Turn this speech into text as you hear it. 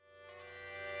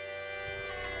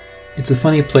It's a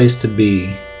funny place to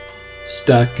be,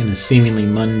 stuck in a seemingly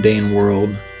mundane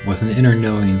world with an inner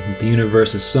knowing that the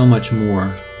universe is so much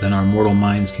more than our mortal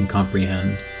minds can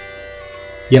comprehend.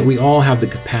 Yet we all have the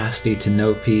capacity to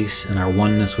know peace and our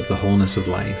oneness with the wholeness of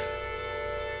life.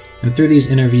 And through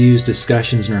these interviews,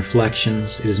 discussions, and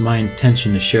reflections, it is my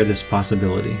intention to share this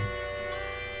possibility.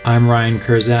 I'm Ryan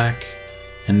Kurzak,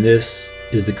 and this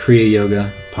is the Kriya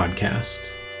Yoga Podcast.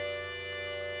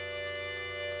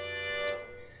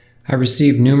 I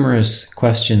received numerous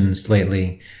questions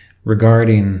lately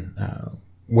regarding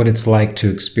what it's like to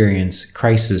experience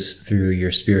crisis through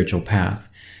your spiritual path.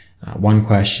 One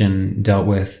question dealt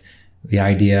with the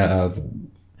idea of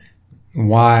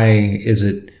why is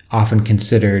it often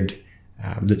considered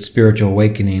that spiritual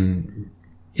awakening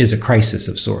is a crisis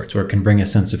of sorts, or can bring a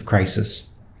sense of crisis.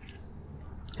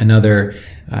 Another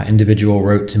individual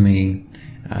wrote to me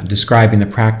describing the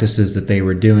practices that they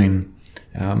were doing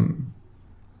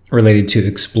related to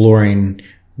exploring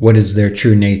what is their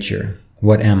true nature,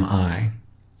 what am I?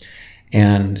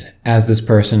 And as this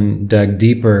person dug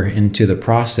deeper into the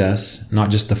process, not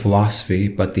just the philosophy,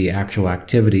 but the actual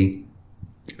activity,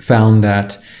 found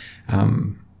that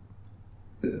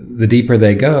the deeper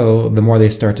they go, the more they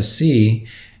start to see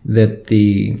that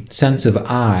the sense of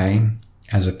I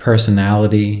as a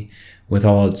personality, with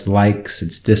all its likes,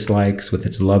 its dislikes, with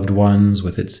its loved ones,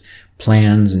 with its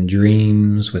plans and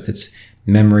dreams, with its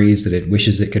memories that it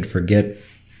wishes it could forget,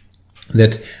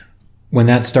 that when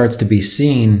that starts to be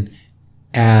seen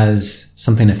as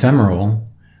something ephemeral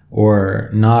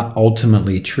or not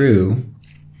ultimately true,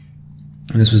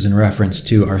 and this was in reference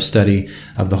to our study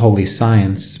of the holy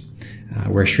science,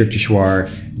 where Sri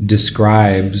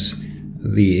describes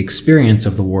the experience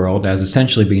of the world as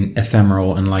essentially being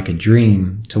ephemeral and like a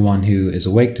dream to one who is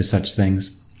awake to such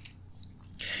things.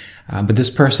 But this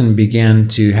person began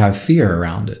to have fear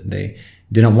around it. They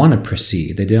didn't want to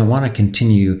proceed. They didn't want to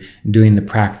continue doing the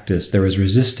practice. There was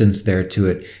resistance there to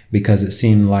it because it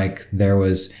seemed like there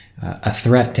was a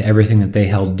threat to everything that they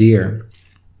held dear.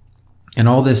 And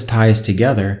all this ties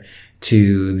together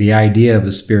to the idea of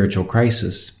a spiritual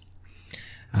crisis.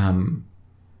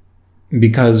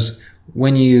 Because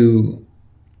when you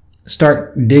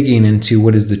start digging into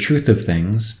what is the truth of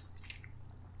things,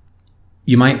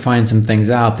 you might find some things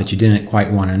out that you didn't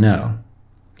quite want to know.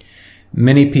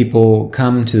 Many people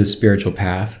come to the spiritual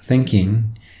path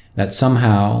thinking that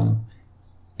somehow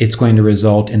it's going to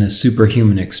result in a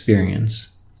superhuman experience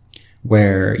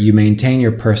where you maintain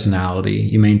your personality,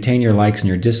 you maintain your likes and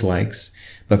your dislikes,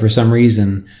 but for some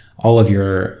reason all of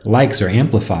your likes are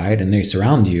amplified and they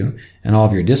surround you, and all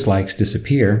of your dislikes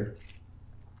disappear.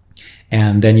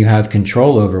 And then you have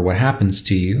control over what happens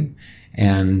to you,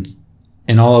 and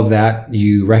in all of that,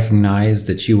 you recognize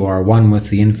that you are one with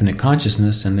the infinite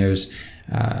consciousness, and there's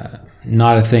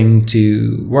not a thing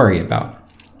to worry about.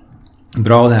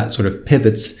 But all that sort of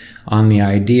pivots on the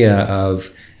idea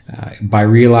of, by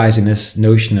realizing this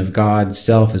notion of God's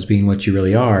self as being what you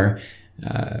really are,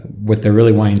 what they're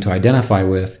really wanting to identify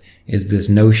with is this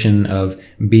notion of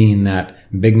being that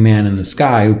big man in the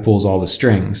sky who pulls all the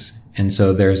strings. And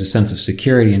so there's a sense of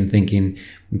security in thinking,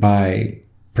 by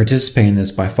participating in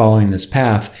this, by following this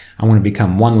path, I want to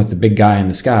become one with the big guy in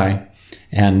the sky.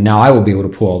 And now I will be able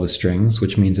to pull all the strings,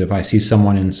 which means if I see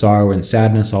someone in sorrow and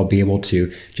sadness, I'll be able to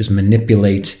just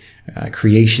manipulate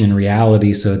creation and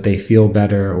reality so that they feel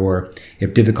better. Or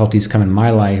if difficulties come in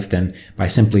my life, then by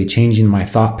simply changing my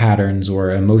thought patterns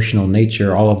or emotional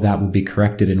nature, all of that will be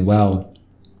corrected and well,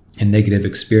 and negative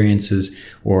experiences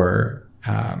or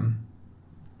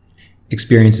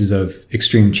experiences of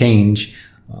extreme change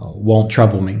won't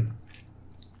trouble me.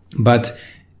 But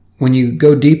when you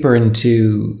go deeper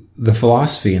into the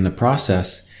philosophy and the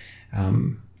process,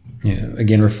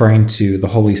 again referring to the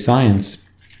holy science,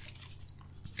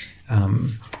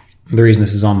 the reason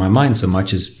this is on my mind so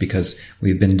much is because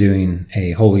we've been doing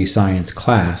a holy science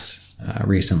class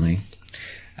recently,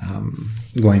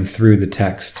 going through the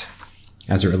text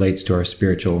as it relates to our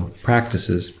spiritual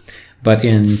practices. But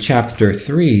in chapter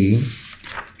 3,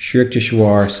 Sri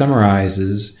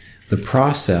summarizes the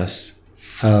process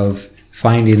of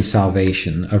finding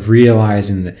salvation, of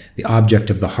realizing the object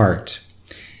of the heart.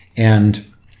 And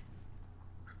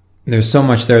there's so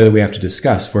much there that we have to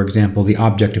discuss. For example, the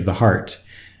object of the heart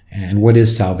and what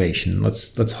is salvation.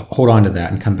 Let's hold on to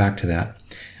that and come back to that.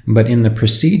 But in the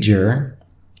procedure,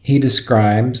 he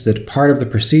describes that part of the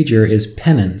procedure is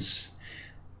penance.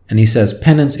 And he says,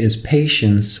 penance is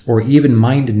patience or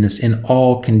even-mindedness in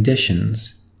all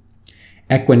conditions.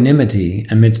 Equanimity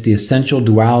amidst the essential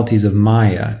dualities of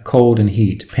Maya, cold and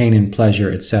heat, pain and pleasure,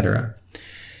 etc.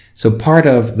 So part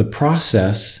of the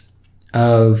process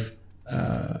of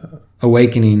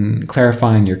awakening,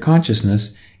 clarifying your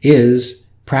consciousness is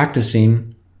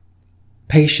practicing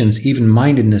patience,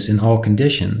 even-mindedness in all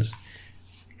conditions,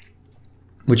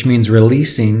 which means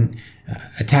releasing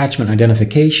attachment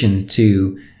identification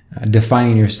to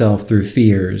defining yourself through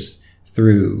fears,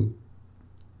 through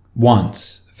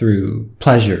wants, through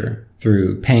pleasure,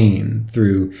 through pain,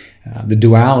 through the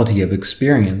duality of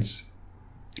experience.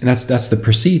 And that's the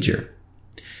procedure.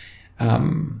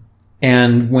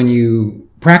 And when you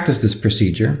practice this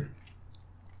procedure,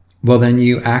 well, then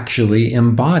you actually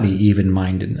embody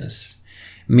even-mindedness,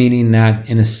 meaning that,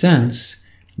 in a sense,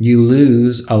 you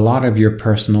lose a lot of your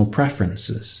personal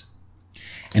preferences.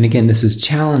 And again, this is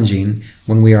challenging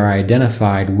when we are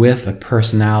identified with a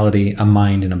personality, a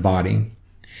mind, and a body.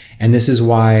 And this is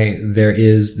why there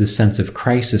is this sense of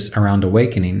crisis around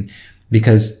awakening,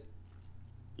 because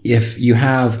if you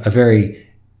have a very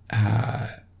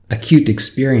acute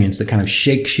experience that kind of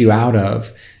shakes you out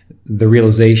of the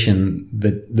realization,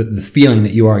 that the feeling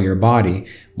that you are your body,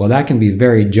 well, that can be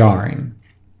very jarring.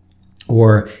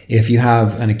 Or if you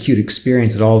have an acute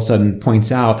experience that all of a sudden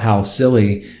points out how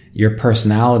silly your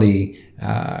personality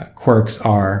quirks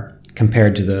are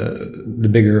compared to the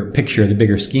bigger picture, the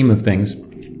bigger scheme of things,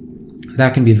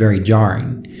 that can be very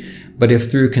jarring. But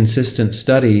if through consistent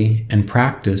study and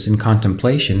practice and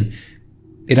contemplation,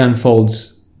 it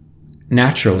unfolds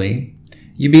naturally,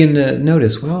 you begin to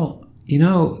notice, well,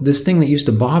 this thing that used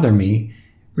to bother me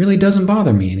really doesn't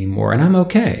bother me anymore, and I'm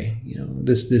okay.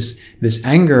 This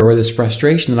anger or this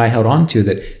frustration that I held on to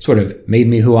that sort of made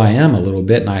me who I am a little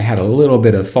bit, and I had a little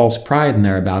bit of false pride in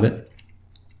there about it.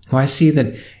 Well, I see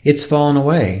that it's fallen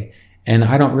away, and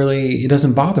it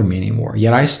doesn't bother me anymore,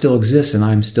 yet I still exist and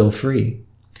I'm still free.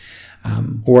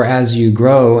 Or as you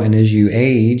grow and as you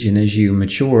age and as you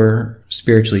mature,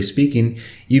 spiritually speaking,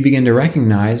 you begin to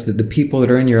recognize that the people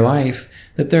that are in your life,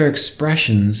 that they're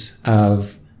expressions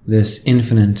of this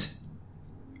infinite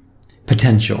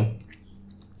potential.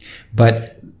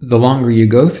 But the longer you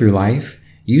go through life,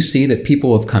 you see that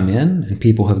people have come in and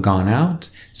people have gone out.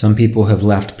 Some people have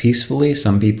left peacefully.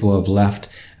 Some people have left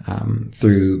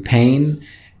through pain.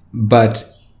 But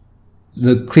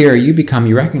the clearer you become,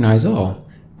 you recognize,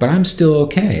 but I'm still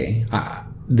okay.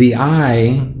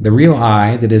 The real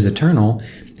I that is eternal,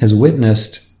 has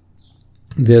witnessed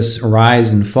this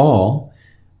rise and fall,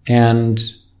 and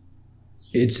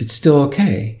it's still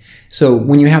okay. So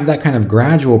when you have that kind of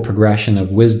gradual progression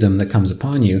of wisdom that comes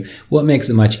upon you, well, it makes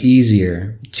it much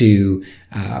easier to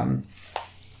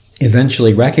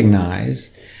eventually recognize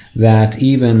that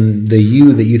even the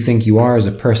you that you think you are as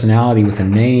a personality with a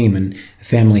name and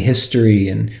family history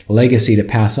and legacy to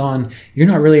pass on, you're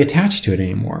not really attached to it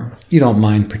anymore. You don't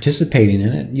mind participating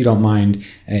in it. You don't mind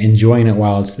enjoying it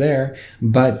while it's there,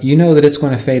 but you know that it's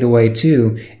going to fade away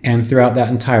too. And throughout that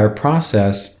entire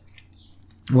process,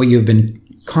 what you've been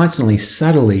constantly,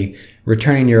 subtly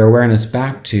returning your awareness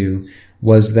back to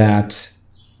was that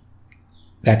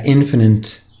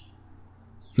infinite,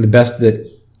 the best that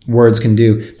words can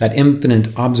do, that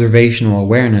infinite observational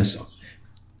awareness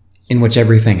in which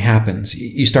everything happens.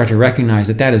 You start to recognize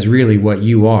that is really what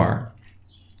you are.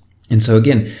 And so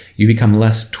again, you become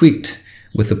less tweaked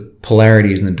with the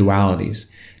polarities and the dualities.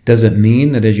 Does it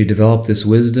mean that as you develop this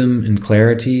wisdom and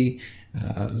clarity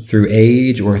through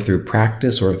age or through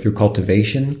practice or through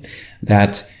cultivation,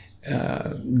 that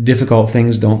difficult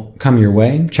things don't come your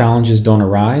way, challenges don't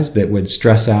arise that would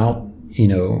stress out,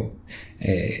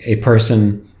 a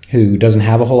person who doesn't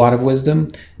have a whole lot of wisdom?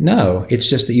 No, it's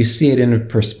just that you see it in a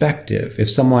perspective. If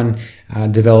someone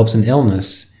develops an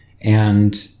illness,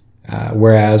 and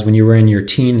whereas when you were in your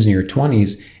teens and your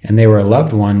 20s and they were a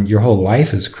loved one, your whole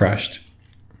life is crushed.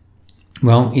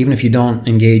 Well, even if you don't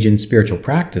engage in spiritual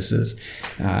practices,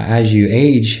 as you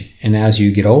age and as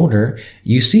you get older,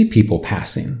 you see people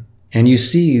passing and you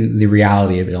see the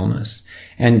reality of illness.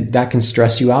 And that can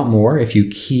stress you out more if you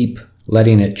keep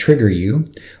letting it trigger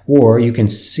you, or you can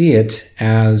see it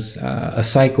as a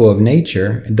cycle of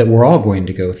nature that we're all going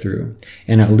to go through,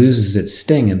 and it loses its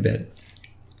sting a bit.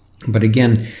 But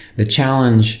again, the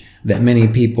challenge that many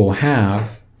people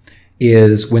have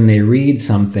is when they read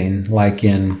something like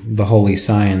in the Holy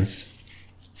Science,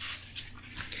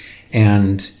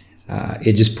 and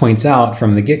it just points out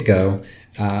from the get-go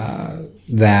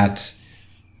that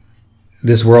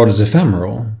this world is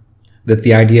ephemeral, that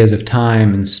the ideas of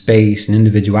time and space and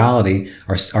individuality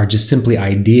are just simply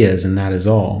ideas, and that is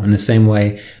all. In the same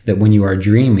way that when you are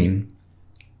dreaming,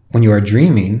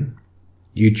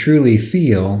 you truly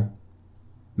feel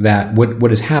that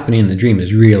what is happening in the dream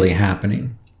is really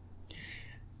happening.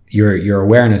 Your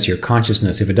awareness, your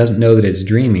consciousness, if it doesn't know that it's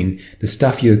dreaming, the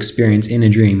stuff you experience in a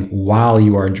dream while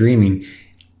you are dreaming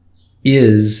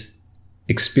is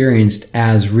experienced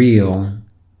as real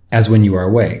as when you are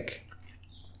awake.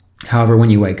 However, when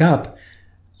you wake up,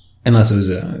 unless it was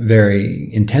a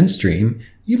very intense dream,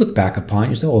 you look back upon it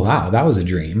and you say, oh, wow, that was a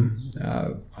dream.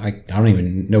 I don't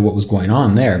even know what was going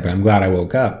on there, but I'm glad I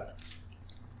woke up.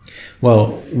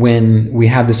 Well, when we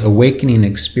have this awakening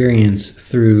experience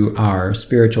through our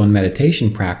spiritual and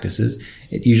meditation practices,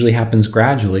 it usually happens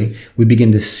gradually. We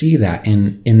begin to see that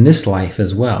in this life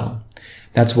as well.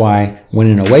 That's why when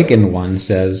an awakened one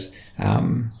says,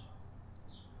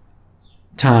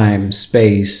 time,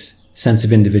 space, sense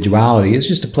of individuality is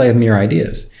just a play of mere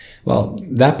ideas. Well,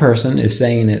 that person is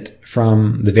saying it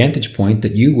from the vantage point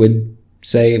that you would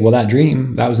say, well, that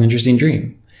was an interesting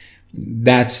dream.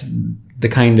 That's the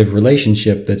kind of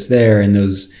relationship that's there in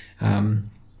those, the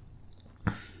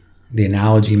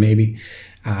analogy maybe.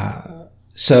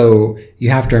 So you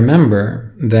have to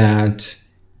remember that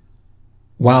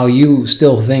while you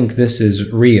still think this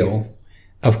is real,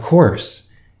 of course,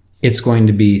 it's going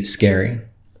to be scary.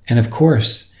 And of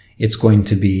course, it's going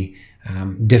to be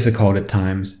difficult at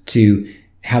times to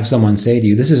have someone say to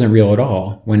you, this isn't real at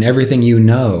all, when everything you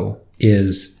know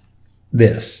is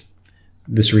this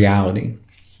reality.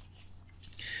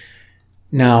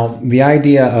 Now, the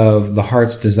idea of the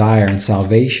heart's desire and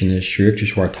salvation, as Sri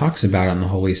Yukteswar talks about on the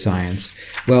Holy Science,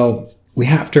 well, we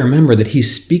have to remember that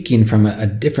he's speaking from a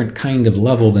different kind of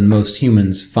level than most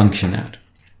humans function at.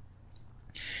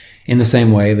 In the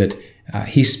same way that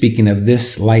he's speaking of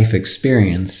this life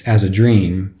experience as a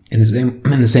dream, in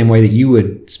the same way that you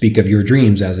would speak of your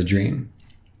dreams as a dream.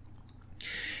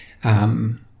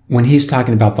 When he's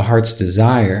talking about the heart's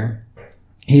desire,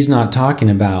 he's not talking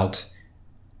about,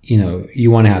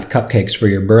 you want to have cupcakes for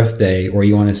your birthday, or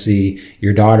you want to see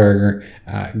your daughter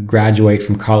graduate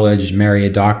from college, marry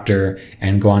a doctor,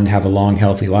 and go on to have a long,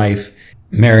 healthy life,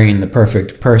 marrying the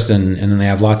perfect person, and then they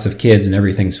have lots of kids and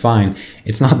everything's fine.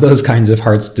 It's not those kinds of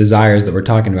heart's desires that we're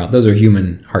talking about. Those are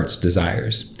human heart's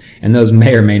desires, and those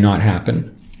may or may not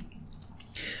happen.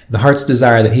 The heart's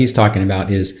desire that he's talking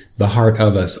about is the heart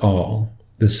of us all,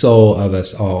 the soul of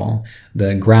us all,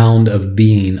 the ground of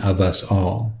being of us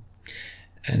all.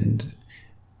 And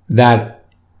that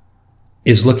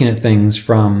is looking at things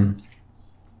from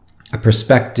a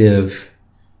perspective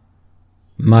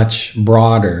much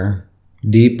broader,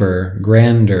 deeper,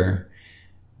 grander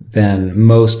than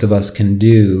most of us can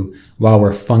do while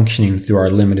we're functioning through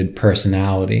our limited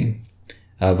personality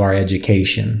of our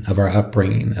education, of our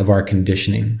upbringing, of our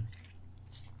conditioning.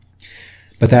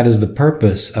 But that is the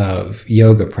purpose of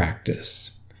yoga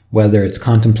practice, whether it's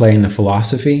contemplating the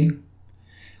philosophy,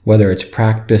 whether it's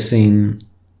practicing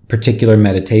particular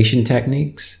meditation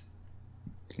techniques,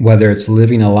 whether it's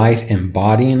living a life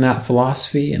embodying that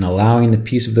philosophy and allowing the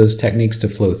piece of those techniques to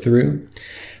flow through.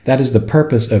 That is the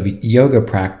purpose of yoga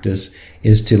practice,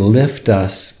 is to lift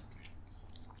us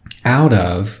out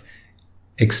of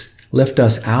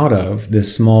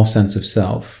this small sense of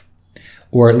self,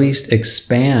 or at least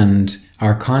expand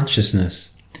our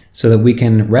consciousness so that we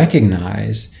can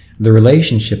recognize the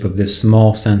relationship of this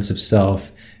small sense of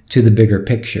self to the bigger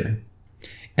picture.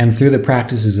 And through the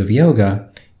practices of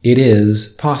yoga, it is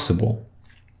possible.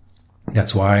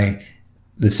 That's why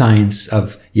the science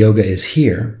of yoga is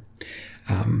here.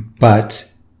 But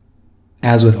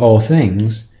as with all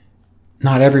things,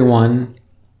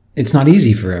 it's not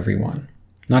easy for everyone.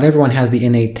 Not everyone has the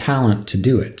innate talent to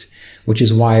do it, which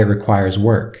is why it requires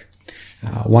work.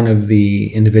 One of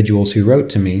the individuals who wrote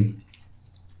to me,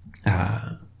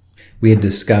 we had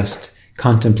discussed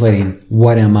contemplating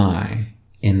what am I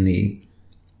in the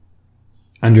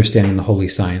Understanding the Holy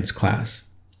Science class.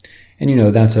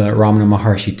 And that's a Ramana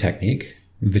Maharshi technique,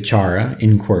 vichara,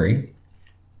 inquiry.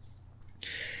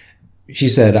 She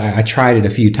said, I tried it a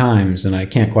few times and I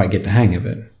can't quite get the hang of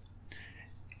it.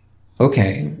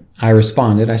 Okay, I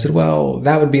responded. I said, well,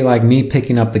 that would be like me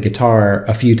picking up the guitar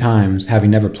a few times,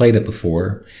 having never played it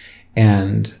before,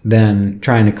 and then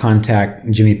trying to contact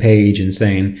Jimmy Page and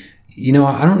saying,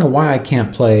 I don't know why I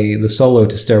can't play the solo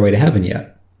to Stairway to Heaven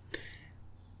yet.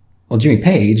 Well, Jimmy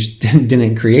Page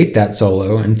didn't create that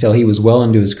solo until he was well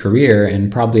into his career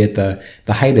and probably at the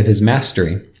height of his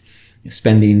mastery,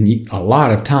 spending a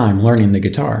lot of time learning the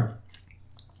guitar.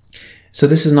 So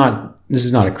this is not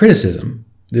a criticism.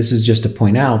 This is just to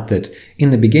point out that in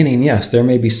the beginning, yes, there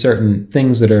may be certain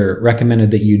things that are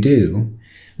recommended that you do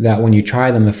that when you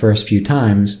try them the first few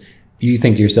times, you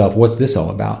think to yourself, what's this all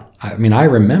about? I mean, I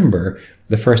remember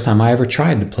the first time I ever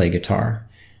tried to play guitar.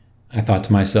 I thought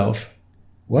to myself,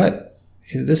 what?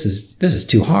 This is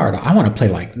too hard. I want to play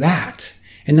like that.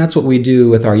 And that's what we do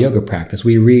with our yoga practice.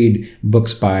 We read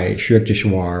books by Sri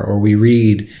Yukteswar, or we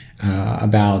read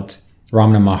about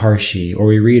Ramana Maharshi, or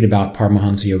we read about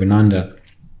Paramahansa Yogananda,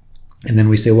 and then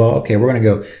we say, well, okay, we're going to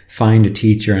go find a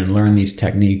teacher and learn these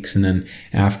techniques, and then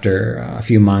after a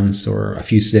few months or a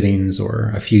few sittings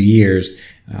or a few years,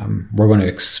 we're going to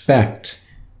expect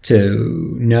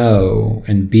to know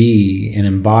and be and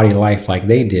embody life like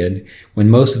they did, when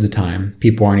most of the time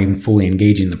people aren't even fully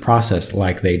engaging the process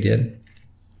like they did.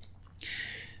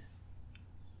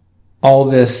 All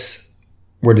this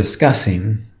we're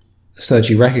discussing so that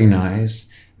you recognize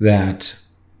that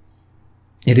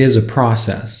it is a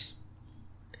process,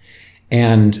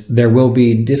 and there will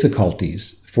be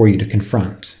difficulties for you to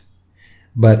confront.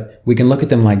 But we can look at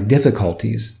them like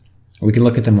difficulties, or we can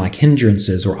look at them like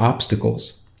hindrances or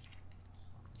obstacles.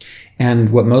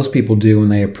 And what most people do when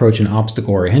they approach an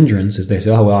obstacle or a hindrance is they say,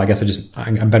 oh, well, I guess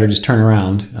I better just turn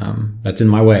around. That's in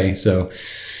my way, so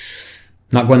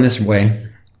not going this way.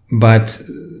 But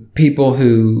people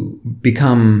who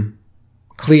become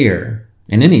clear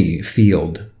in any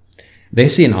field, they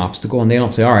see an obstacle and they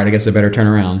don't say, all right, I guess I better turn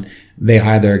around. They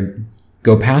either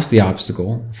go past the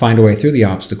obstacle, find a way through the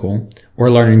obstacle, or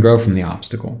learn and grow from the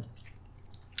obstacle.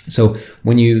 So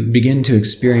when you begin to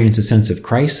experience a sense of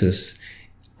crisis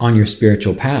on your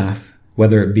spiritual path,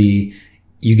 whether it be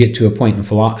you get to a point in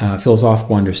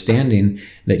philosophical understanding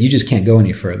that you just can't go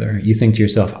any further. You think to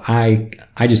yourself, I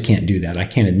just can't do that. I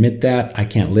can't admit that. I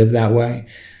can't live that way.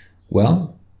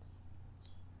 Well,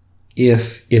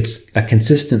 if it's a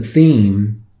consistent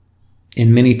theme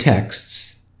in many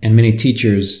texts and many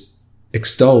teachers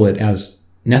extol it as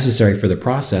necessary for the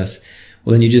process,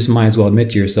 well, then you just might as well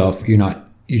admit to yourself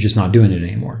you're just not doing it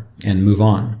anymore and move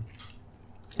on.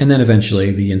 And then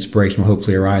eventually the inspiration will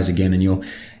hopefully arise again and you'll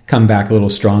come back a little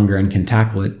stronger and can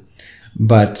tackle it.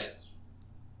 But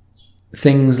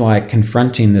things like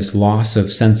confronting this loss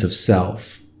of sense of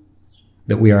self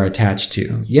that we are attached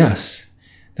to, yes,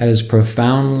 that is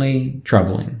profoundly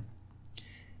troubling,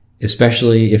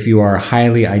 especially if you are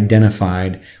highly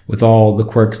identified with all the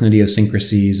quirks and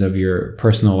idiosyncrasies of your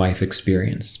personal life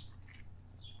experience.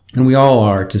 And we all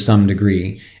are to some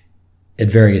degree at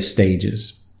various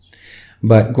stages.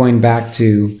 But going back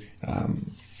to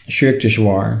Sri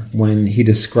Yukteswar, when he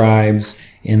describes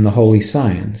in the Holy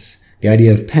Science the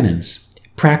idea of penance,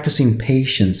 practicing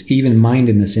patience,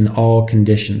 even-mindedness in all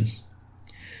conditions.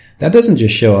 That doesn't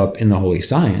just show up in the Holy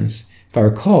Science. If I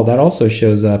recall, that also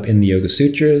shows up in the Yoga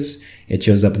Sutras, it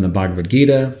shows up in the Bhagavad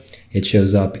Gita, it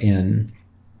shows up in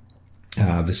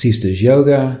Vasishtha's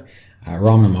Yoga,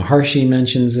 Ramana Maharshi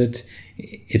mentions it.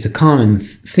 It's a common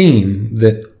theme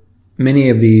that many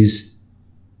of these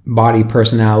body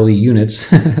personality units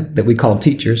that we call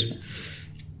teachers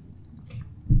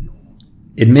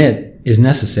admit is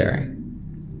necessary.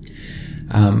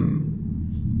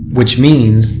 Which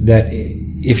means that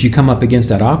if you come up against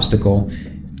that obstacle,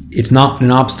 it's not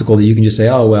an obstacle that you can just say,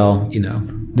 oh, well,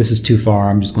 this is too far,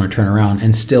 I'm just going to turn around,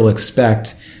 and still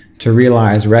expect to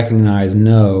realize, recognize,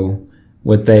 know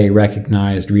what they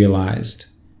recognized, realized,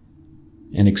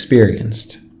 and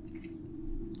experienced.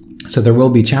 So there will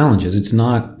be challenges. It's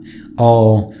not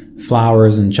all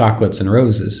flowers and chocolates and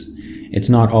roses. It's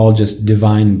not all just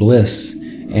divine bliss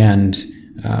and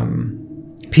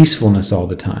peacefulness all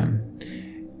the time.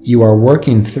 You are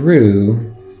working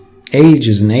through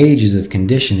ages and ages of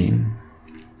conditioning.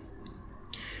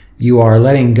 You are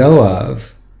letting go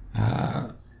of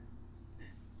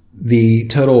the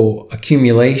total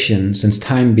accumulation since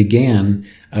time began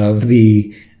of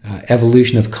the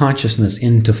evolution of consciousness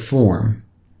into form.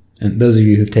 And those of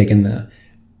you who've taken the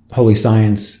Holy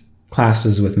Science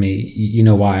classes with me, you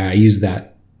know why I use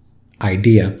that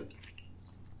idea.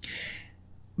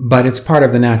 But it's part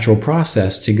of the natural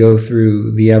process to go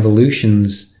through the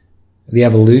evolution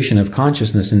of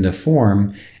consciousness into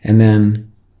form, and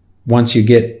then once you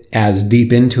get as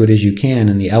deep into it as you can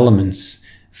in the elements,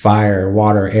 fire,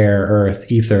 water, air,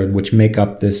 earth, ether, which make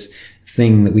up this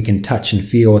thing that we can touch and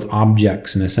feel with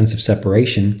objects and a sense of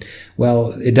separation,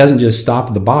 well, it doesn't just stop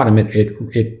at the bottom,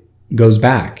 it goes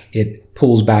back, it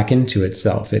pulls back into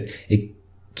itself, it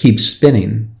keeps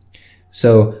spinning.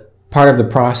 So part of the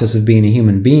process of being a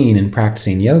human being and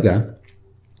practicing yoga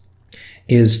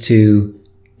is to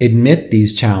admit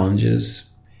these challenges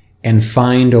and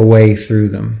find a way through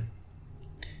them.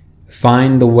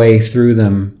 Find the way through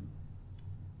them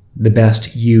the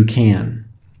best you can.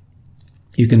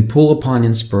 You can pull upon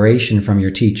inspiration from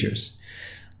your teachers,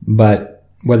 but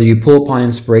whether you pull upon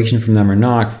inspiration from them or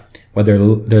not,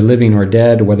 whether they're living or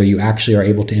dead, whether you actually are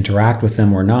able to interact with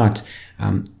them or not,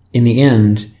 in the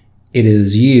end, it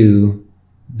is you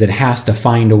that has to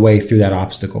find a way through that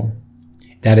obstacle.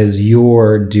 That is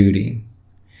your duty.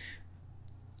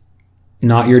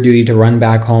 not your duty to run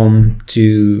back home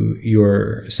to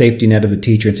your safety net of the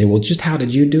teacher and say, well, just how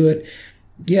did you do it?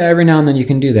 Yeah, every now and then you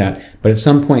can do that. But at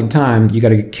some point in time, you got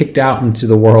to get kicked out into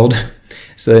the world,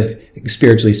 so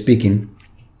spiritually speaking,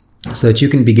 so that you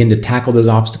can begin to tackle those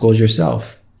obstacles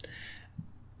yourself.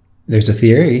 There's a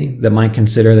theory that might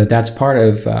consider that that's part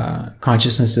of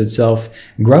consciousness itself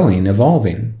growing,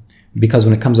 evolving. Because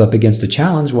when it comes up against a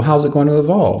challenge, well, how's it going to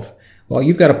evolve? Well,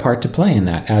 you've got a part to play in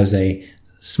that as a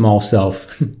small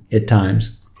self at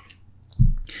times.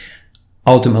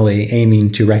 Ultimately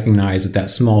aiming to recognize that that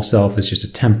small self is just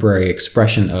a temporary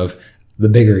expression of the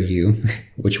bigger you,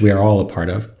 which we are all a part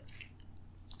of.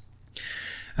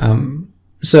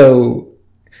 So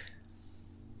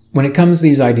when it comes to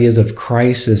these ideas of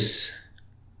crisis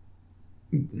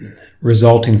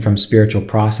resulting from spiritual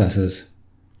processes,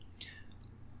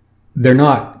 they're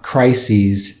not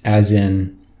crises as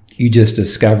in you just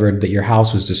discovered that your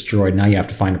house was destroyed, now you have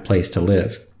to find a place to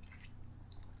live.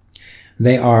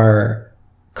 They are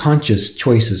conscious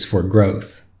choices for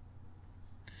growth.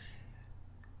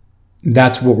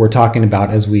 That's what we're talking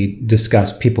about as we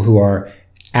discuss people who are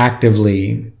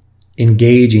actively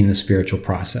engaging the spiritual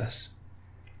process.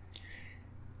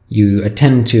 You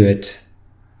attend to it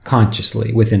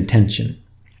consciously, with intention.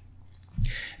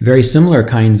 Very similar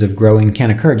kinds of growing can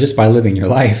occur just by living your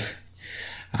life.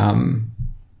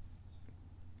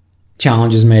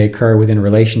 Challenges may occur within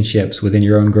relationships, within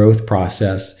your own growth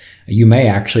process. You may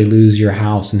actually lose your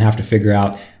house and have to figure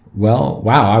out, well,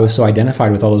 wow, I was so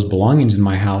identified with all those belongings in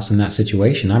my house in that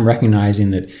situation. I'm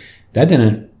recognizing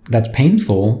that's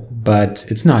painful, but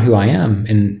it's not who I am.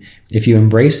 And if you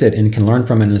embrace it and can learn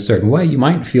from it in a certain way, you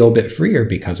might feel a bit freer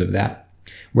because of that.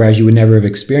 Whereas you would never have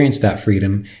experienced that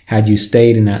freedom had you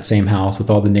stayed in that same house with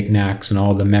all the knickknacks and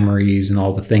all the memories and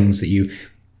all the things that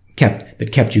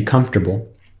kept you comfortable.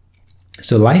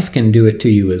 So life can do it to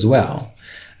you as well.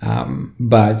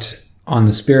 But on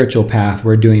the spiritual path,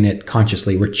 we're doing it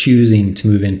consciously. We're choosing to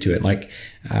move into it. Like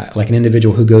an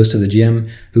individual who goes to the gym,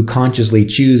 who consciously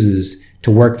chooses to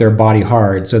work their body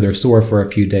hard so they're sore for a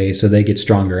few days so they get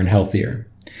stronger and healthier.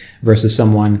 Versus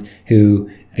someone who,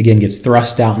 again, gets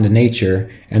thrust out into nature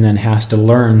and then has to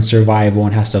learn survival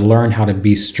and has to learn how to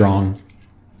be strong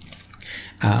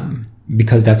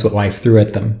because that's what life threw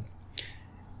at them.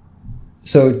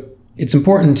 So it's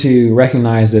important to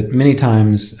recognize that many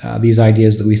times these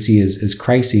ideas that we see as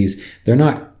crises, they're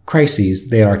not crises,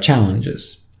 they are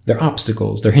challenges. They're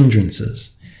obstacles, they're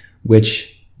hindrances,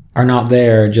 which are not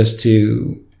there just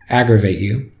to aggravate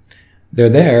you. They're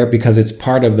there because it's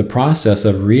part of the process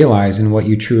of realizing what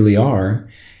you truly are,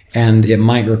 and it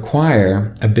might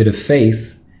require a bit of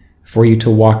faith for you to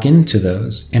walk into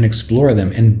those and explore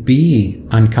them and be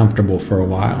uncomfortable for a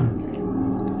while,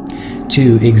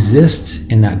 to exist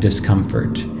in that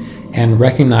discomfort and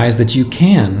recognize that you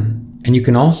can, and you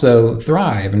can also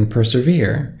thrive and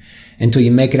persevere until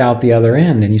you make it out the other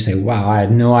end and you say, wow, I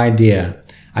had no idea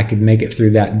I could make it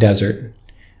through that desert.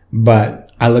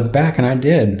 But I look back and I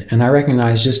did, and I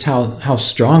recognize just how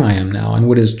strong I am now and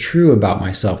what is true about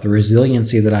myself, the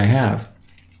resiliency that I have.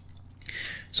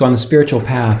 So on the spiritual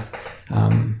path,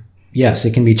 yes,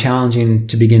 it can be challenging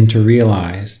to begin to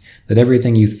realize that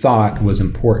everything you thought was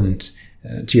important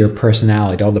to your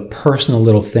personality, all the personal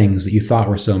little things that you thought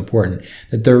were so important,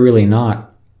 that they're really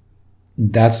not.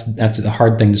 That's a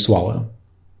hard thing to swallow.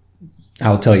 I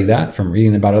will tell you that from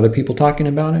reading about other people talking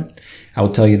about it. I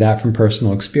will tell you that from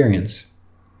personal experience.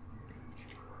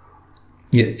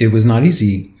 It was not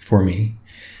easy for me.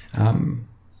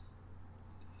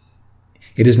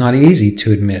 It is not easy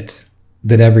to admit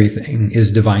that everything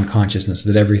is divine consciousness,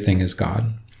 that everything is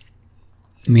God.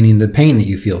 Meaning the pain that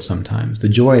you feel sometimes, the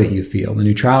joy that you feel, the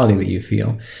neutrality that you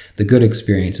feel, the good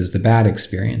experiences, the bad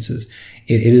experiences.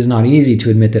 It is not easy to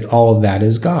admit that all of that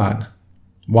is God.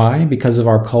 Why? Because of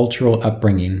our cultural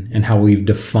upbringing and how we've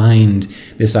defined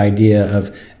this idea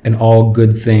of an all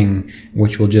good thing,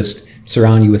 which will just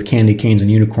surround you with candy canes and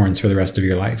unicorns for the rest of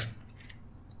your life.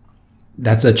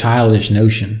 That's a childish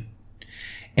notion.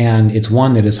 And it's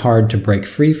one that is hard to break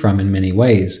free from in many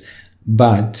ways.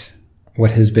 But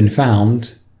what has been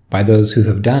found by those who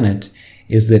have done it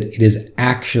is that it is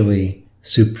actually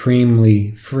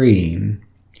supremely freeing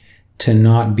to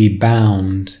not be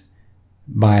bound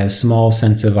by a small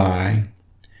sense of I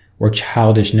or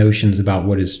childish notions about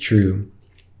what is true.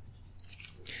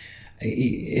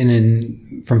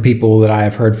 From people that I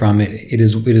have heard from, it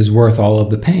is worth all of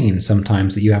the pain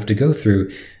sometimes that you have to go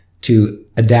through to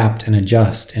adapt and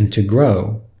adjust and to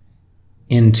grow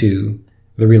into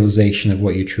the realization of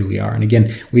what you truly are. And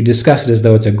again, we discuss it as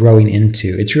though it's a growing into.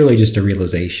 It's really just a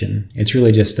realization. It's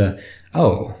really just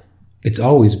it's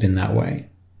always been that way.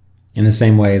 In the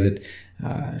same way that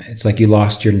it's like you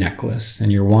lost your necklace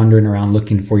and you're wandering around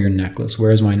looking for your necklace.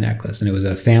 Where's my necklace? And it was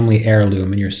a family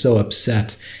heirloom, and you're so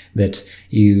upset that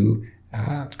you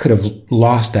could have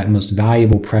lost that most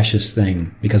valuable, precious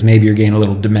thing because maybe you're getting a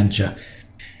little dementia.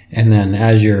 And then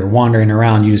as you're wandering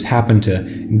around, you just happen to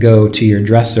go to your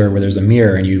dresser where there's a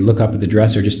mirror, and you look up at the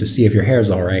dresser just to see if your hair's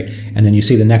all right. And then you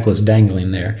see the necklace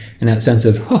dangling there. And that sense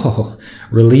of,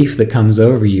 relief that comes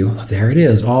over you. Oh, there it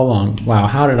is all along. Wow,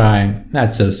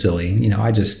 that's so silly.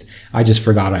 I just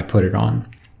forgot I put it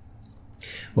on.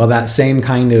 Well, that same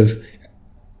kind of,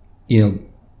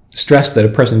 stress that a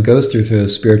person goes through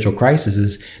those spiritual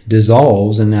crises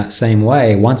dissolves in that same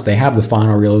way once they have the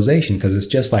final realization, because it's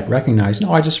just like recognizing,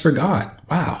 I just forgot.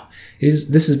 Wow,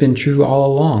 this has been true all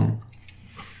along.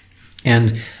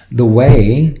 And the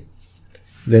way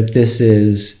that this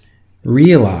is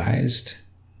realized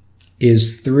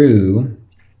is through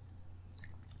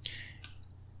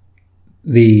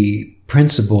the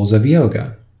principles of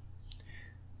yoga,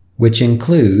 which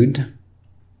include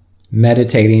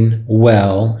meditating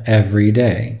well every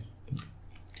day,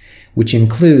 which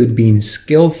include being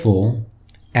skillful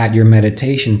at your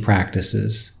meditation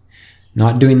practices,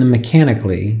 not doing them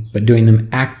mechanically, but doing them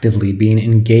actively, being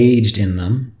engaged in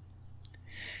them,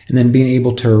 and then being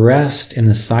able to rest in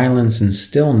the silence and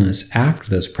stillness after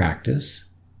those practices.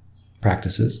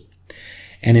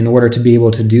 And in order to be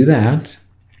able to do that,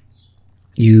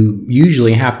 you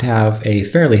usually have to have a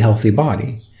fairly healthy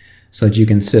body so that you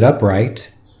can sit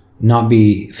upright, not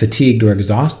be fatigued or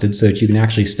exhausted, so that you can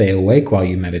actually stay awake while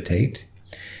you meditate,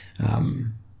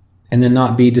 and then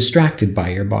not be distracted by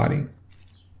your body.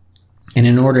 And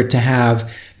in order to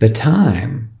have the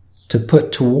time to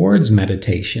put towards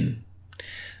meditation,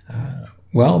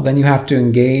 then you have to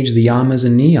engage the yamas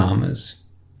and niyamas.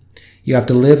 You have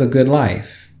to live a good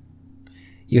life.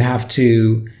 You have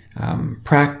to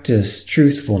practice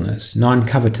truthfulness,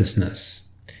 non-covetousness,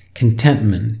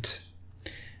 contentment,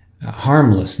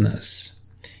 harmlessness.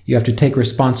 You have to take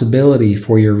responsibility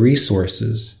for your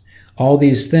resources. All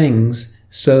these things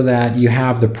so that you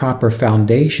have the proper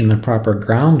foundation, the proper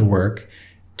groundwork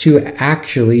to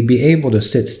actually be able to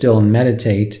sit still and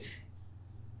meditate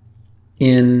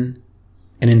in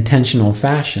an intentional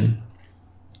fashion.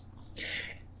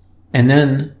 And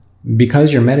then,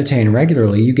 because you're meditating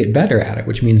regularly, you get better at it,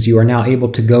 which means you are now able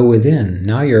to go within.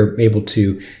 Now you're able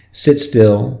to sit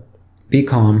still, be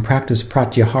calm, practice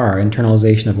pratyahara,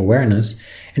 internalization of awareness,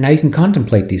 and now you can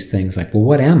contemplate these things like,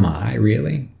 what am I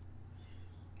really?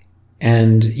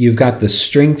 And you've got the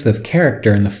strength of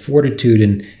character and the fortitude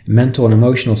and mental and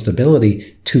emotional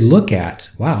stability to look at,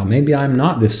 wow, maybe I'm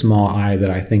not this small I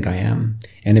that I think I am.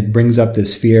 And it brings up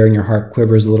this fear, and your heart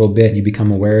quivers a little bit, and you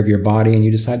become aware of your body, and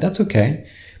you decide, that's okay.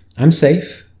 I'm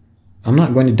safe. I'm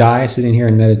not going to die sitting here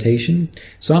in meditation.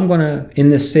 So I'm going to, in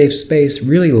this safe space,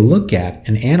 really look at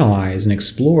and analyze and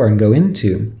explore and go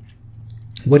into,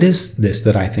 what is this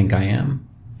that I think I am?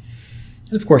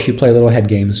 And of course, you play little head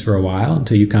games for a while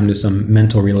until you come to some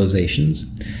mental realizations.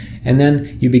 And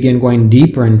then you begin going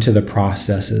deeper into the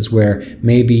processes where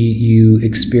maybe you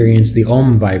experience the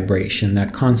Om vibration,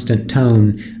 that constant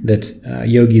tone that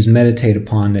yogis meditate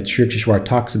upon, that Sri Yukteswar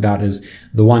talks about as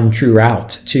the one true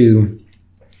route to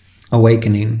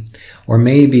awakening. Or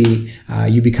maybe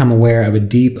you become aware of a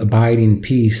deep, abiding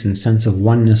peace and sense of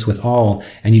oneness with all,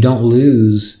 and you don't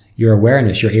lose your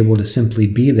awareness. You're able to simply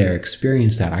be there,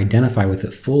 experience that, identify with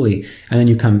it fully, and then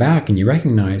you come back and you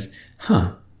recognize,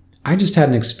 I just had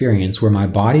an experience where my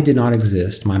body did not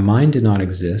exist, my mind did not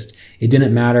exist. It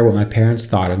didn't matter what my parents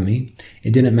thought of me.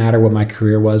 It didn't matter what my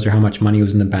career was or how much money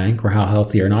was in the bank or how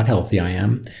healthy or not healthy I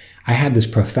am. I had this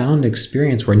profound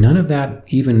experience where none of that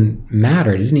even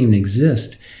mattered. It didn't even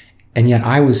exist. And yet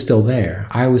I was still there.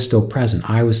 I was still present.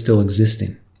 I was still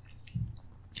existing.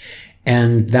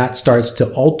 And that starts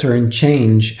to alter and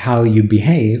change how you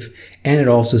behave. And it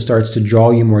also starts to draw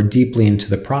you more deeply into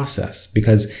the process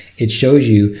because it shows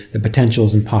you the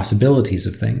potentials and possibilities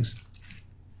of things.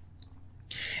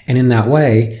 And in that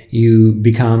way, you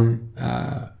become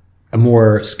a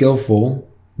more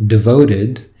skillful,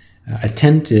 devoted,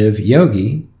 attentive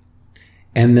yogi,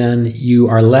 and then you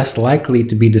are less likely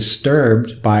to be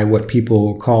disturbed by what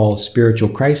people call spiritual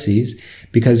crises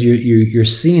because you're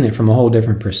seeing it from a whole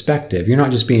different perspective. You're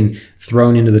not just being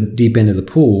thrown into the deep end of the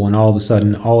pool and all of a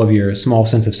sudden all of your small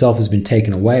sense of self has been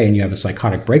taken away and you have a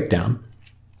psychotic breakdown.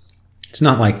 It's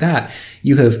not like that.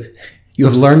 You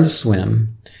have learned to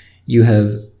swim. You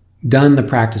have done the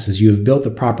practices. You have built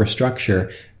the proper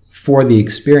structure for the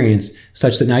experience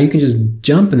such that now you can just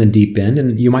jump in the deep end,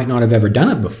 and you might not have ever done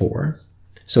it before.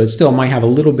 So it still might have a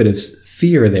little bit of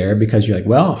fear there because you're like,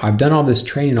 well, I've done all this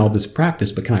training, all this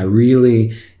practice, but can I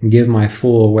really give my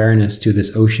full awareness to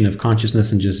this ocean of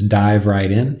consciousness and just dive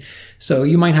right in? So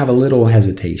you might have a little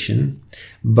hesitation,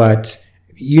 but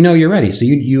you're ready. So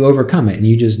you overcome it and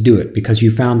you just do it because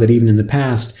you found that even in the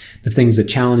past, the things that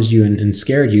challenged you and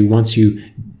scared you, once you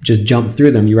just jump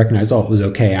through them, you recognize, oh, it was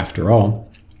okay after all.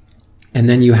 And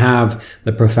then you have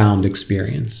the profound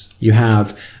experience. You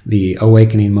have the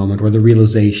awakening moment or the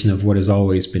realization of what has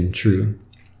always been true.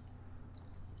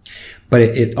 But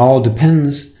it all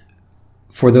depends,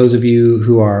 for those of you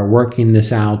who are working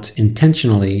this out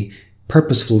intentionally,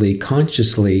 purposefully,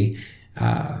 consciously,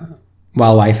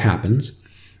 while life happens,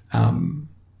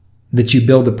 that you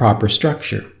build the proper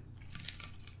structure.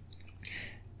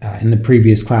 In the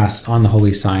previous class on the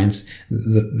Holy Science,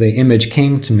 the image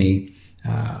came to me.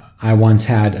 I once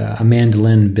had a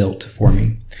mandolin built for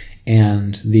me,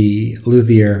 and the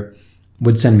luthier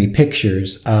would send me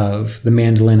pictures of the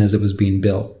mandolin as it was being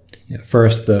built.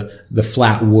 First, the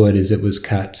flat wood as it was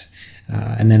cut,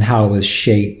 and then how it was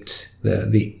shaped,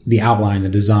 the outline, the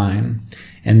design,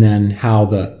 and then how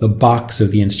the box of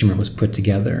the instrument was put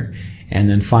together. And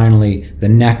then finally, the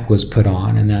neck was put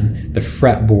on, and then the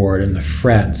fretboard and the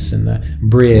frets and the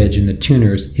bridge and the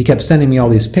tuners. He kept sending me all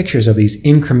these pictures of these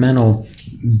incremental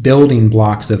building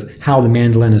blocks of how the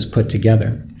mandolin is put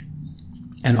together.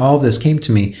 And all of this came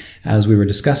to me as we were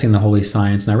discussing the Holy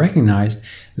Science, and I recognized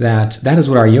that is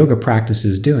what our yoga practice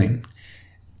is doing.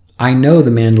 I know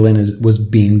the mandolin was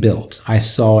being built. I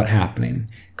saw it happening.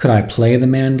 Could I play the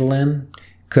mandolin?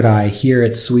 Could I hear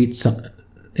its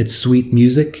sweet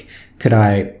music? Could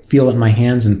I feel it in my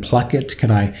hands and pluck it?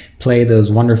 Could I play those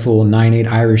wonderful 9/8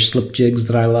 Irish slip jigs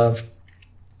that I love?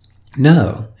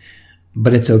 No,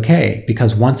 but it's okay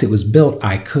because once it was built,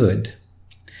 I could.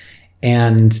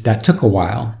 And that took a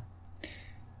while.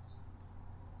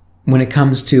 When it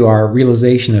comes to our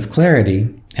realization of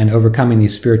clarity and overcoming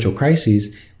these spiritual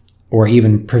crises, or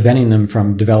even preventing them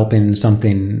from developing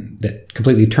something that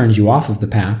completely turns you off of the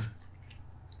path,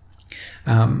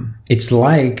 it's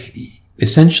like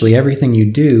essentially everything you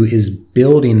do is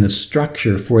building the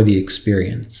structure for the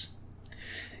experience.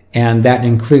 And that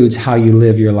includes how you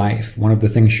live your life. One of the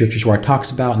things Sri Yukteswar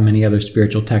talks about and many other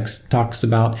spiritual texts talks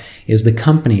about is the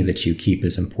company that you keep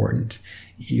is important.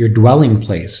 Your dwelling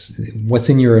place, what's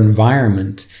in your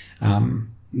environment,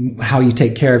 how you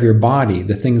take care of your body,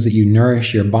 the things that you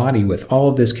nourish your body with, all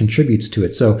of this contributes to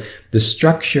it. So the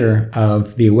structure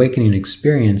of the awakening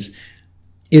experience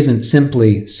isn't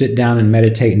simply sit down and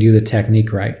meditate and do the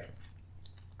technique right.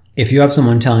 If you have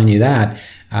someone telling you that,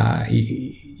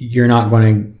 you're not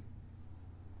going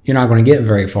to get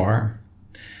very far.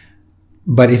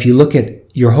 But if you look at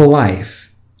your whole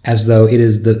life as though it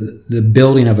is the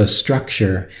building of a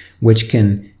structure which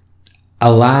can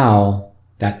allow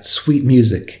that sweet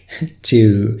music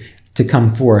to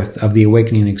come forth of the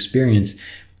awakening experience,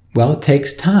 well, it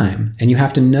takes time, and you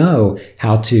have to know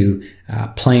how to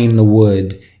plane the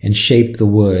wood and shape the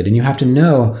wood, and you have to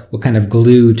know what kind of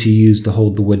glue to use to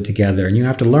hold the wood together, and you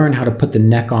have to learn how to put the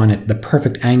neck on at the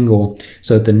perfect angle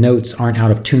so that the notes aren't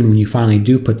out of tune when you finally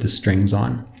do put the strings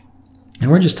on. And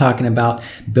we're just talking about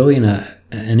building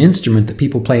an instrument that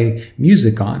people play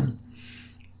music on.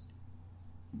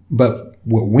 But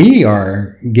what we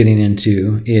are getting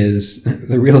into is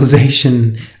the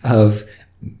realization of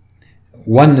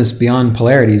oneness beyond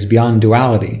polarities, beyond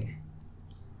duality.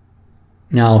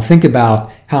 Now think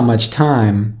about how much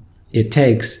time it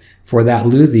takes for that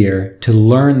luthier to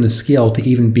learn the skill to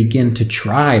even begin to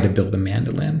try to build a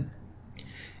mandolin.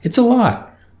 It's a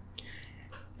lot.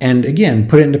 And again,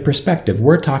 put it into perspective.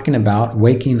 We're talking about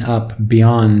waking up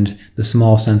beyond the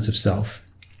small sense of self.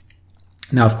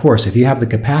 Now, of course, if you have the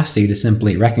capacity to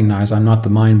simply recognize I'm not the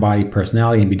mind, body,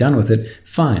 personality and be done with it,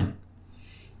 fine.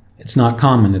 It's not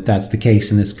common that that's the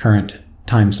case in this current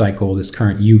time cycle, this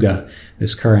current yuga,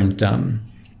 this current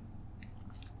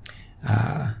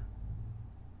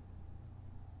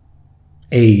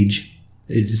age.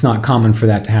 It's not common for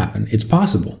that to happen. It's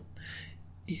possible.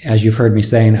 As you've heard me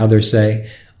say and others say,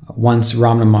 once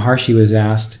Ramana Maharshi was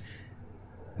asked,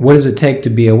 what does it take to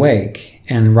be awake?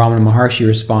 And Ramana Maharshi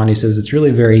responded, he says, it's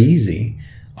really very easy.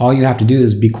 All you have to do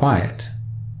is be quiet.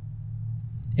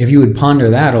 If you would ponder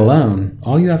that alone,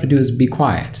 all you have to do is be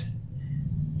quiet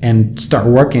and start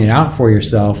working it out for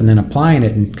yourself and then applying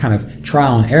it and kind of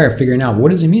trial and error, figuring out what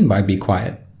does he mean by be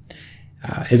quiet.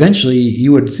 Eventually,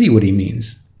 you would see what he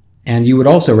means. And you would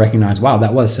also recognize, wow,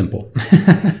 that was simple.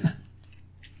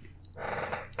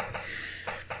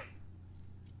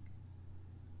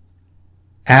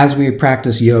 As we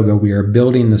practice yoga, we are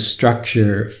building the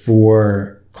structure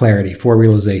for clarity, for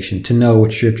realization, to know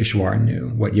what Sri Kishwar knew,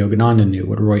 what Yogananda knew,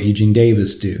 what Roy Eugene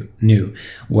Davis knew,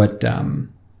 what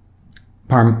Ramana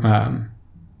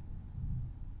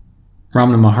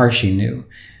Maharshi knew.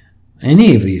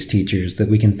 Any of these teachers that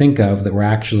we can think of that were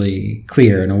actually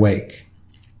clear and awake.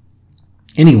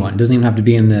 Anyone. Doesn't even have to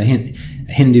be in the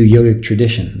Hindu yogic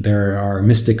tradition. There are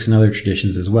mystics in other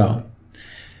traditions as well.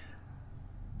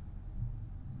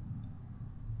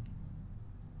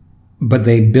 But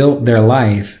they built their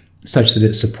life such that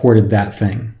it supported that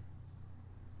thing.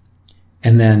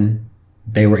 And then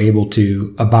they were able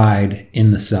to abide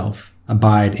in the self,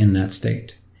 abide in that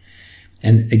state.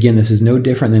 And again, this is no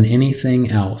different than anything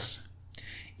else.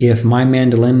 If my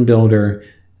mandolin builder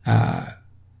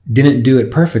didn't do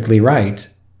it perfectly right,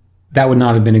 that would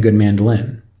not have been a good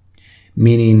mandolin.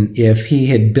 Meaning, if he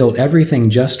had built everything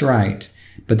just right,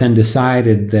 but then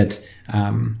decided that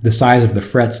the size of the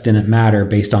frets didn't matter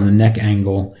based on the neck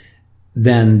angle,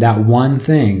 then that one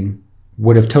thing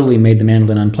would have totally made the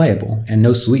mandolin unplayable, and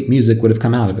no sweet music would have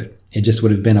come out of it. It just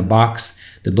would have been a box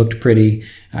that looked pretty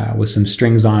with some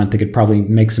strings on it that could probably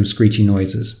make some screechy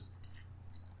noises.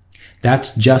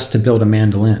 That's just to build a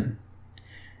mandolin.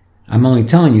 I'm only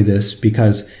telling you this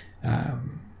because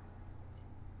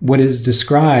what is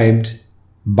described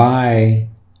by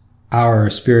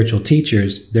our spiritual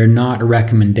teachers, they're not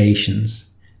recommendations.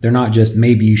 They're not just,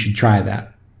 maybe you should try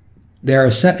that. They're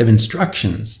a set of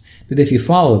instructions that if you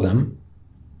follow them,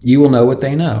 you will know what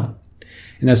they know.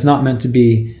 And that's not meant to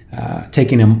be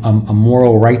taking a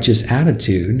moral, righteous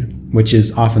attitude, which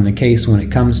is often the case when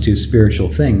it comes to spiritual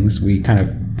things. We kind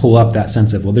of pull up that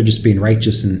sense of, well, they're just being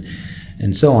righteous and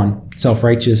so on,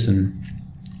 self-righteous, and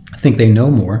think they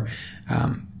know more.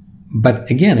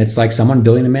 But again, it's like someone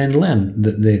building a mandolin.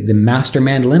 The master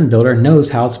mandolin builder knows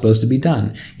how it's supposed to be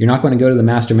done. You're not going to go to the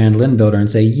master mandolin builder and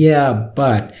say, yeah,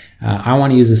 but I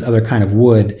want to use this other kind of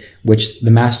wood, which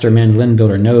the master mandolin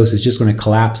builder knows is just going to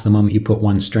collapse the moment you put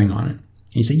one string on it.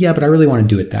 And you say, yeah, but I really want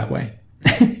to do it that way.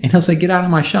 And he'll say, get out of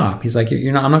my shop. He's like,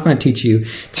 I'm not going to teach you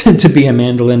to be a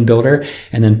mandolin builder.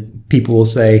 And then people will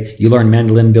say, you learn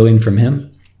mandolin building from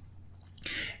him.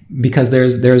 Because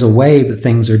there's a way that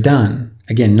things are done.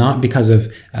 Again, not because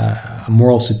of a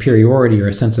moral superiority or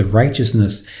a sense of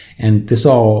righteousness. And this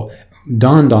all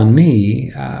dawned on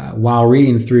me while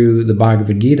reading through the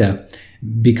Bhagavad Gita,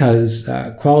 because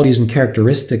qualities and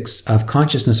characteristics of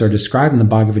consciousness are described in the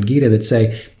Bhagavad Gita that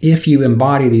say, if you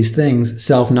embody these things,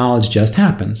 self-knowledge just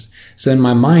happens. So in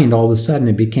my mind, all of a sudden,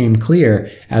 it became clear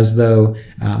as though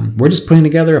we're just putting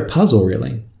together a puzzle,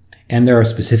 really. And there are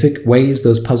specific ways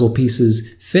those puzzle pieces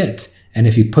fit. And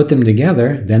if you put them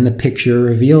together, then the picture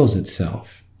reveals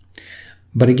itself.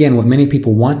 But again, what many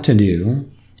people want to do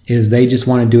is they just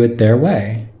want to do it their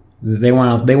way. They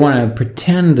want to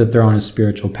pretend that they're on a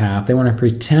spiritual path. They want to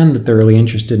pretend that they're really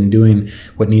interested in doing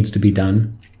what needs to be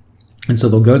done. And so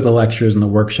they'll go to the lectures and the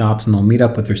workshops, and they'll meet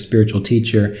up with their spiritual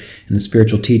teacher, and the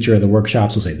spiritual teacher of the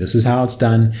workshops will say, this is how it's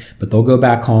done. But they'll go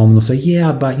back home, they'll say,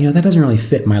 yeah, but that doesn't really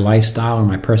fit my lifestyle or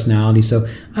my personality, so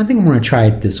I think I'm going to try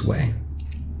it this way.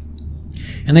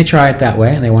 And they try it that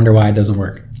way, and they wonder why it doesn't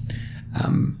work.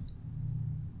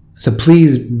 So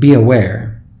please be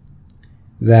aware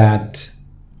that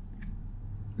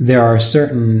there are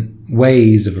certain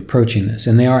ways of approaching this,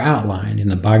 and they are outlined in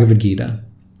the Bhagavad Gita,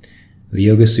 the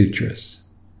Yoga Sutras.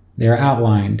 They are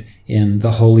outlined in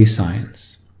the Holy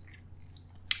Science.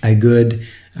 A good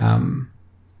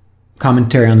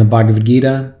commentary on the Bhagavad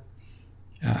Gita,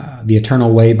 The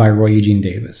Eternal Way by Roy Eugene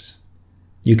Davis.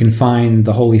 You can find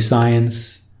the Holy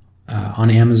Science on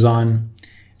Amazon.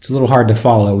 It's a little hard to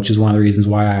follow, which is one of the reasons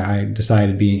why I decided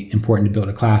it'd be important to build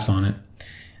a class on it.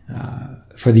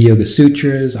 For the Yoga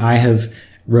Sutras, I have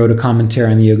wrote a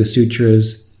commentary on the Yoga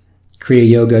Sutras, Kriya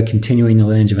Yoga, Continuing the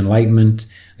Lineage of Enlightenment.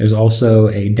 There's also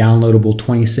a downloadable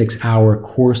 26-hour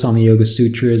course on the Yoga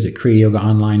Sutras at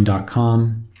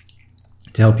kriyayogaonline.com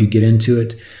to help you get into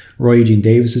it. Roy Eugene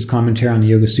Davis's commentary on the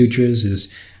Yoga Sutras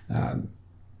is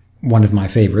one of my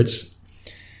favorites.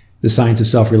 The Science of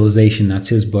Self-Realization, that's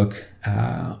his book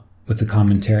with the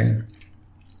commentary.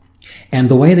 And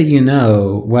the way that you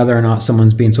know whether or not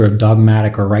someone's being sort of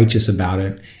dogmatic or righteous about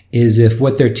it is if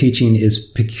what they're teaching is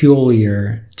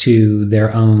peculiar to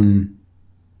their own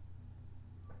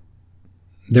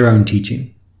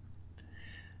teaching.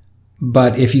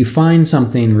 But if you find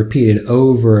something repeated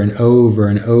over and over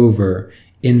and over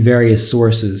in various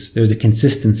sources, there's a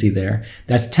consistency there.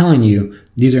 That's telling you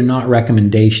these are not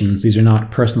recommendations. These are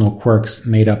not personal quirks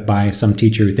made up by some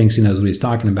teacher who thinks he knows what he's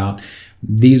talking about.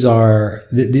 This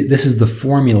is the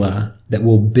formula that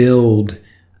will build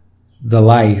the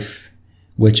life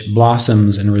which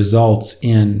blossoms and results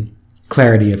in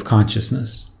clarity of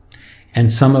consciousness. And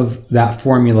some of that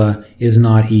formula is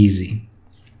not easy.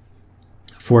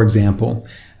 For example,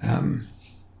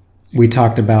 we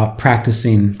talked about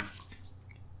practicing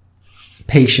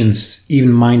patience,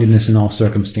 even-mindedness in all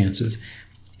circumstances.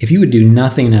 If you would do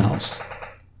nothing else,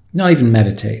 not even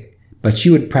meditate, but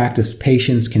you would practice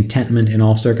patience, contentment in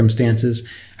all circumstances,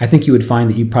 I think you would find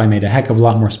that you probably made a heck of a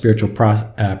lot more spiritual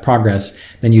progress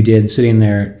than you did sitting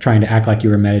there trying to act like you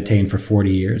were meditating for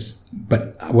 40 years.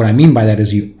 But what I mean by that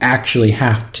is you actually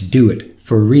have to do it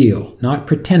for real, not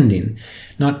pretending,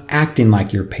 not acting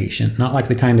like you're patient, not like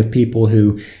the kind of people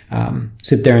who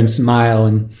sit there and smile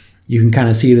and you can kind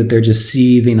of see that they're just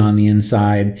seething on the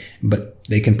inside, but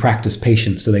they can practice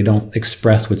patience so they don't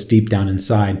express what's deep down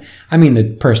inside. I mean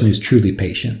the person who's truly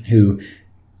patient, who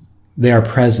they are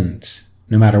present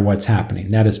no matter what's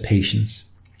happening. That is patience.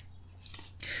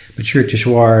 But Sri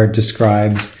Yukteswar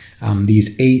describes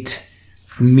these 8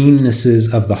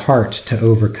 meannesses of the heart to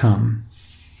overcome.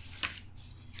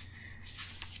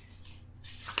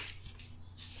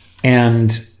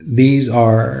 And these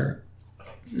are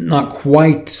not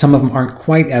quite, some of them aren't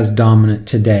quite as dominant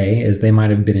today as they might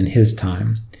have been in his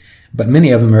time, but many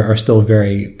of them are still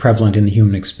very prevalent in the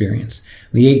human experience.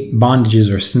 The 8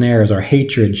 bondages or snares are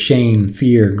hatred, shame,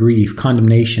 fear, grief,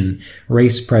 condemnation,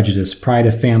 race prejudice, pride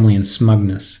of family, and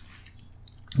smugness.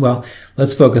 Well,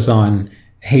 let's focus on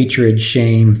hatred,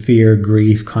 shame, fear,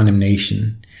 grief,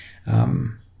 condemnation.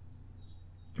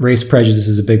 Race prejudice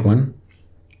is a big one.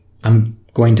 I'm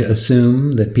going to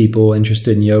assume that people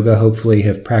interested in yoga hopefully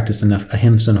have practiced enough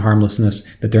ahimsa and harmlessness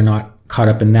that they're not caught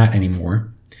up in that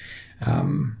anymore.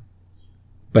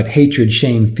 But hatred,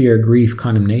 shame, fear, grief,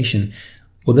 condemnation,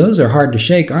 well, those are hard to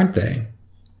shake, aren't they?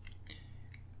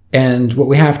 And what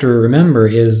we have to remember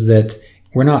is that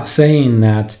we're not saying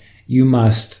that you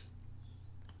must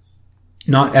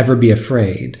not ever be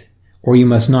afraid or you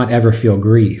must not ever feel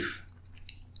grief.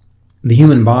 The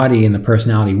human body and the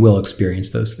personality will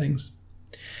experience those things.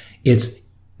 It's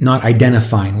not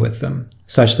identifying with them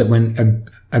such that when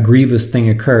a grievous thing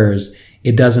occurs,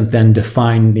 it doesn't then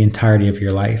define the entirety of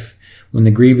your life. When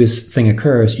the grievous thing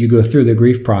occurs, you go through the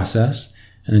grief process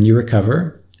and then you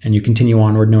recover and you continue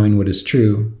onward knowing what is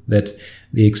true, that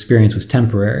the experience was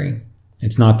temporary.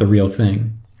 It's not the real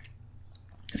thing.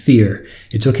 Fear.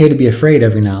 It's okay to be afraid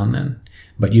every now and then,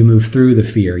 but you move through the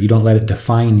fear. You don't let it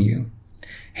define you.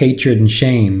 Hatred and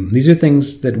shame. These are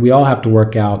things that we all have to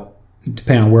work out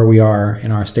depending on where we are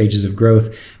in our stages of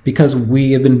growth, because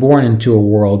we have been born into a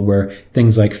world where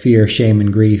things like fear, shame,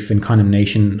 and grief and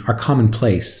condemnation are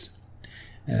commonplace.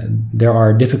 There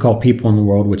are difficult people in the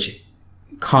world which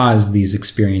cause these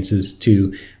experiences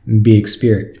to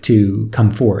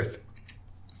come forth.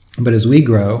 But as we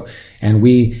grow and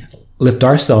we lift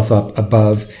ourselves up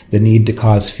above the need to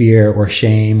cause fear or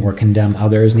shame or condemn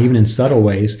others, and even in subtle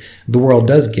ways, the world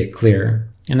does get clearer.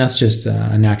 And that's just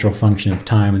a natural function of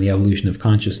time and the evolution of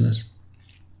consciousness.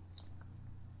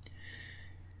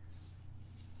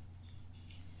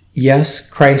 Yes,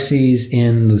 crises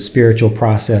in the spiritual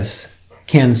process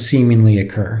can seemingly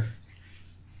occur.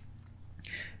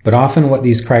 But often what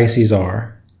these crises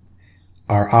are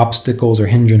obstacles or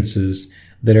hindrances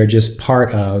that are just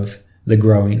part of the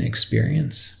growing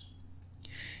experience.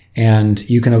 And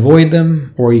you can avoid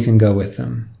them or you can go with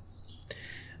them.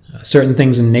 Certain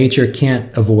things in nature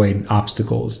can't avoid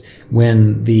obstacles.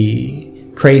 When the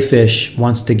crayfish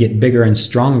wants to get bigger and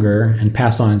stronger and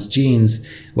pass on its genes,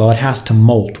 well, it has to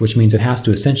molt, which means it has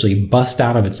to essentially bust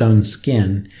out of its own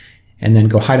skin and then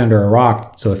go hide under a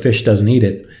rock so a fish doesn't eat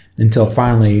it until it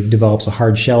finally develops a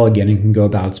hard shell again and can go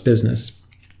about its business.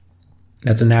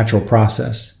 That's a natural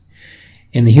process.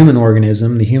 In the human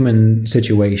organism, the human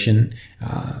situation,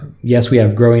 yes, we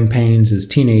have growing pains as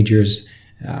teenagers,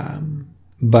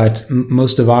 but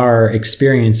most of our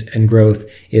experience and growth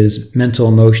is mental,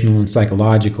 emotional, and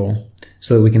psychological,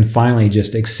 so that we can finally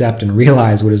just accept and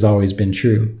realize what has always been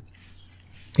true.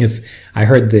 If I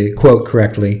heard the quote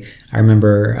correctly, I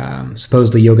remember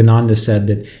supposedly Yogananda said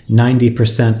that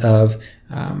 90% of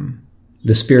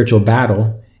the spiritual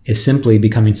battle is simply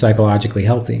becoming psychologically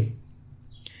healthy.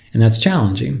 And that's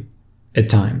challenging at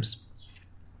times.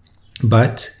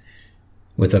 But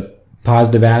with a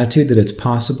positive attitude that it's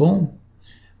possible,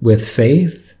 with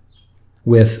faith,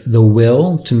 with the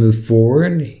will to move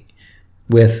forward,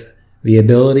 with the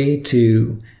ability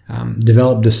to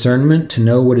develop discernment, to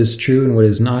know what is true and what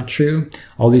is not true.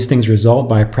 All these things result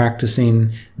by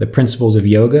practicing the principles of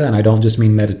yoga, and I don't just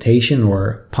mean meditation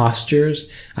or postures.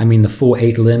 I mean the full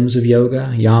 8 limbs of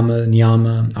yoga: yama,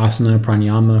 niyama, asana,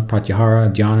 pranayama,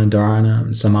 pratyahara, dhyana,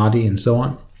 dharana, samadhi, and so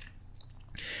on.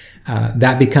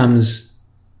 That becomes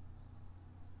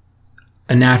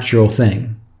a natural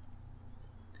thing.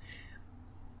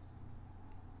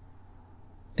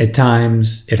 At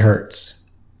times, it hurts.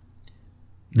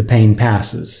 The pain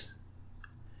passes.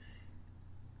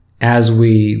 As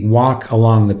we walk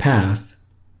along the path,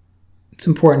 it's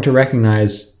important to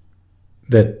recognize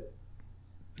that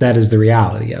that is the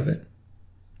reality of it.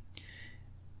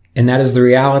 And that is the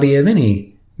reality of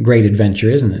any great adventure,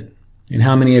 isn't it? And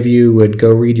how many of you would go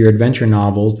read your adventure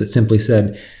novels that simply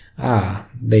said,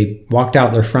 they walked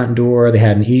out their front door, they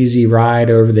had an easy ride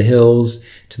over the hills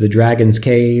to the dragon's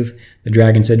cave. The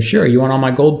dragon said, "Sure, you want all my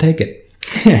gold? Take it."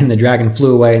 And the dragon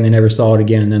flew away and they never saw it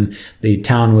again. And then the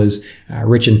town was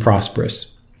rich and prosperous.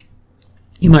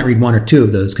 You might read one or two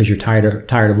of those because you're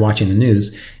tired of watching the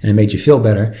news and it made you feel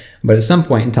better. But at some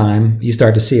point in time, you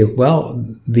start to see, well,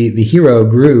 the hero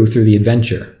grew through the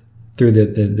adventure, through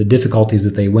the difficulties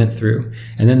that they went through.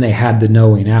 And then they had the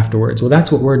knowing afterwards. Well,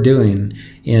 that's what we're doing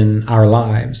in our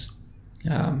lives.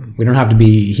 We don't have to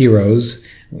be heroes.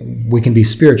 We can be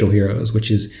spiritual heroes, which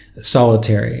is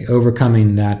solitary,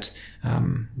 overcoming that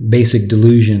basic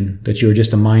delusion that you're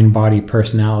just a mind-body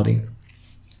personality.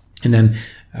 And then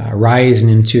rising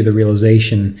into the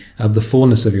realization of the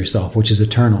fullness of yourself, which is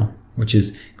eternal, which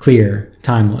is clear,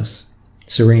 timeless,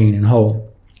 serene, and whole.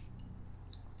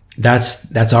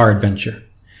 That's our adventure.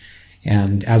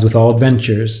 And as with all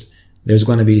adventures, there's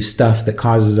going to be stuff that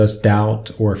causes us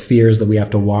doubt or fears that we have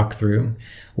to walk through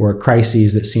or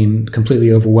crises that seem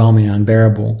completely overwhelming and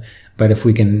unbearable. But if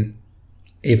we can,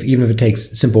 even if it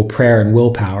takes simple prayer and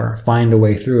willpower, find a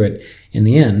way through it, in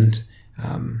the end,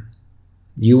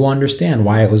 you will understand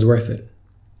why it was worth it.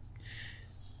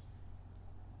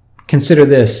 Consider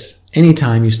this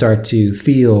anytime you start to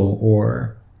feel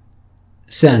or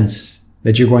sense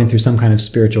that you're going through some kind of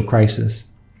spiritual crisis,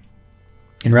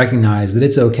 and recognize that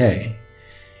it's okay,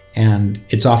 and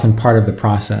it's often part of the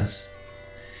process,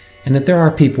 and that there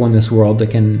are people in this world that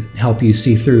can help you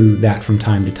see through that from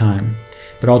time to time.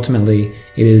 But ultimately,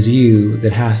 it is you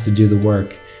that has to do the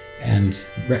work and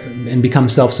become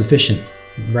self-sufficient.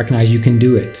 Recognize you can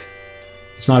do it.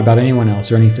 It's not about anyone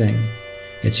else or anything.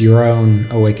 It's your own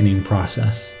awakening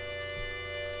process.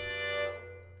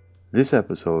 This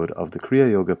episode of the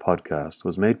Kriya Yoga podcast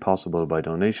was made possible by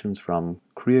donations from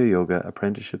Kriya Yoga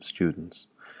apprenticeship students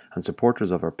and supporters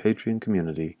of our Patreon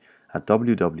community at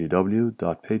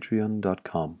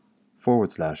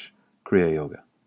www.patreon.com/Kriya Yoga.